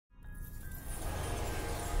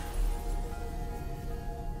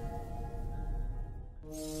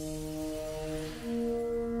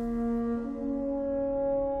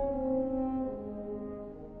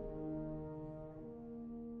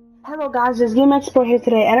Hello guys, it's Game Expert here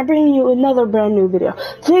today, and I'm bringing you another brand new video.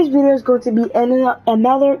 Today's video is going to be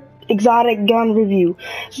another exotic gun review.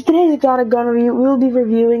 So today's exotic gun review, we will be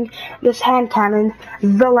reviewing this hand cannon,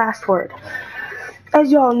 The Last Word.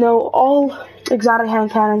 As you all know, all exotic hand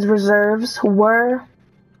cannons reserves were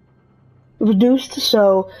reduced,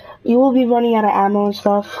 so you will be running out of ammo and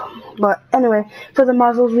stuff. But anyway, for the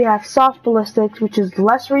muzzles, we have soft ballistics, which is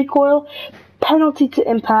less recoil, penalty to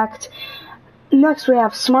impact. Next, we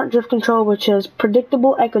have smart drift control, which is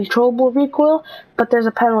predictable and controllable recoil, but there's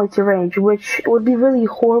a penalty to range, which would be really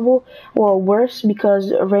horrible, well, worse,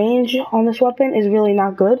 because range on this weapon is really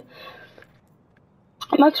not good.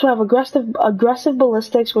 Next, we have aggressive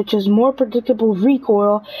ballistics, which is more predictable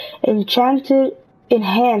recoil,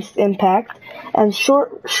 enhanced impact, and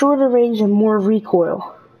shorter range and more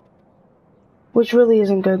recoil, which really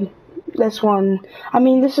isn't good. This one, I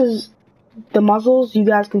mean, this is the muzzles. You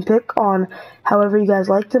guys can pick on however you guys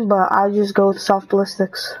like them, but I just go with soft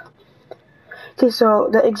ballistics. Okay, so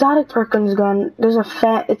the exotic perk on this gun, there's a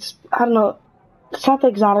fan, I don't know, it's not the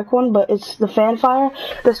exotic one, but it's the fan fire.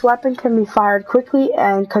 This weapon can be fired quickly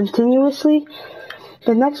and continuously.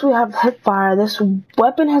 And next we have hip fire. This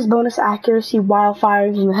weapon has bonus accuracy while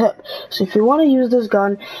firing from the hip. So if you want to use this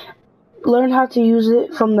gun, learn how to use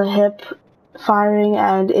it from the hip firing,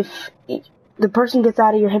 and if the person gets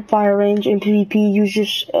out of your hip fire range in PvP, you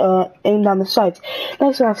just aim down the sights.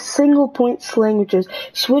 Next we have single point sling, which is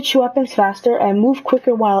switch weapons faster and move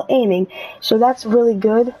quicker while aiming, so that's really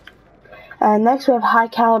good. And next we have high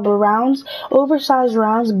caliber rounds. Oversized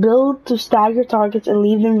rounds build to stagger targets and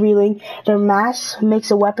leave them reeling. Their mass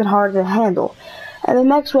makes a weapon harder to handle. And then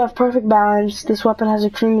next we have perfect balance. This weapon has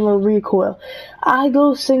extremely low recoil. I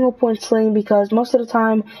go single point sling because most of the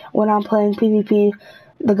time when I'm playing PvP,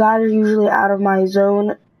 the guys are usually out of my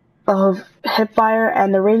zone of hip fire,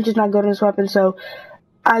 and the range is not good on this weapon, so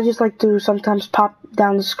I just like to sometimes pop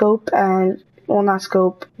down the scope and, well, not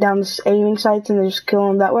scope, down the aiming sights and just kill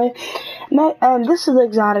them that way. And this is the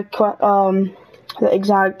exotic perk,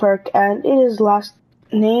 and it is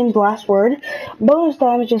named Last Word. Bonus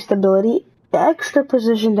damage and stability, extra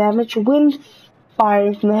precision damage when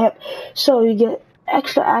firing from the hip. So you get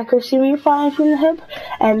extra accuracy when you're firing from the hip,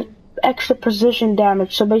 and extra precision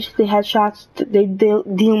damage. So basically headshots, they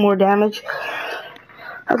deal more damage.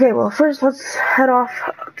 Okay, well, first let's head off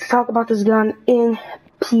to talk about this gun in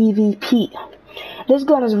PvP. This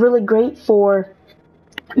gun is really great for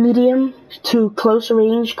medium to close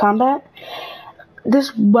range combat.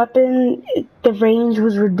 This weapon, the range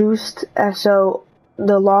was reduced, so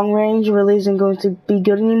the long range really isn't going to be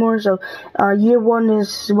good anymore. So year one,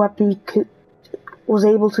 this weapon was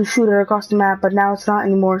able to shoot it across the map, but now it's not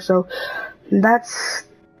anymore, so that's...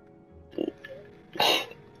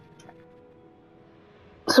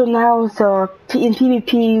 So now in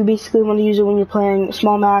PvP, you basically want to use it when you're playing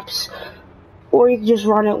small maps, or you can just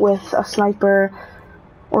run it with a sniper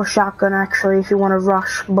or shotgun, actually, if you want to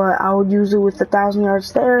rush, but I would use it with 1,000 yards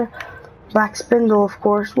stare, black spindle, of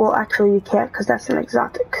course. Well, actually you can't, because that's an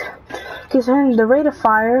exotic. Okay, so then the rate of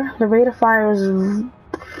fire is,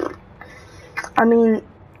 I mean,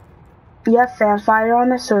 you have fan fire on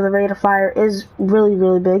this, so the rate of fire is really,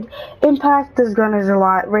 really big. Impact, this gun is a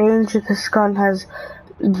lot. Range, this gun has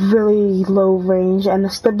really low range, and the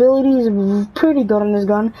stability is pretty good on this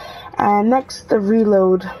gun. And next, the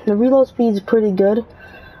reload. The reload speed is pretty good,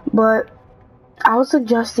 but I would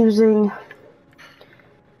suggest using,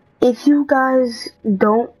 if you guys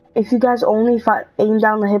only aim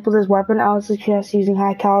down the hip with this weapon, I would suggest using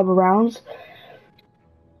high caliber rounds.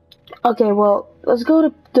 Okay, well, let's go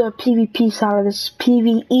to the PvP side of this,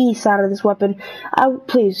 PvE side of this weapon.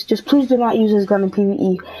 Please do not use this gun in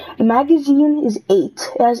PvE. The magazine is 8.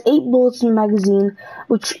 It has 8 bullets in the magazine,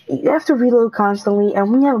 which you have to reload constantly, and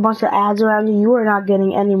when you have a bunch of ads around you, you are not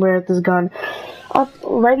getting anywhere with this gun.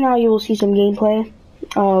 Right now, you will see some gameplay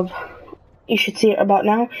of, you should see it about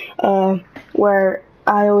now, where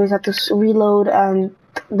I always have to reload, and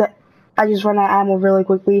I just run out of ammo really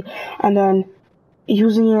quickly, and then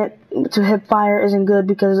using it to hip fire isn't good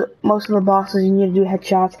because most of the bosses you need to do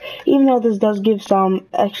headshots, even though this does give some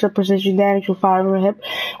extra precision damage with fire from a hip.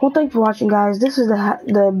 Well, thanks for watching, guys. This is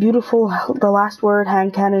the beautiful The Last Word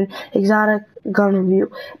hand cannon exotic gun review.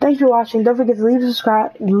 Thanks for watching. Don't forget to leave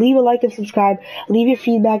a like and subscribe. Leave your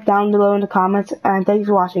feedback down below in the comments, and thanks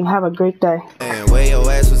for watching. Have a great day. Where your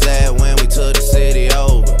ass was at when we took the city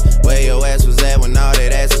over? Where your ass was at when all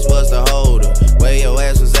that asses was the holder? Where your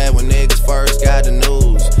ass was at when niggas first got the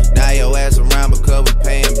news? Now your ass around because we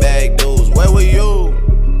paying back dues. Where were you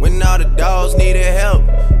when all the dogs needed help?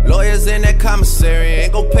 Lawyers in that commissary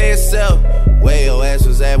ain't gon' pay itself. Where your ass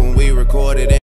was at when we recorded it?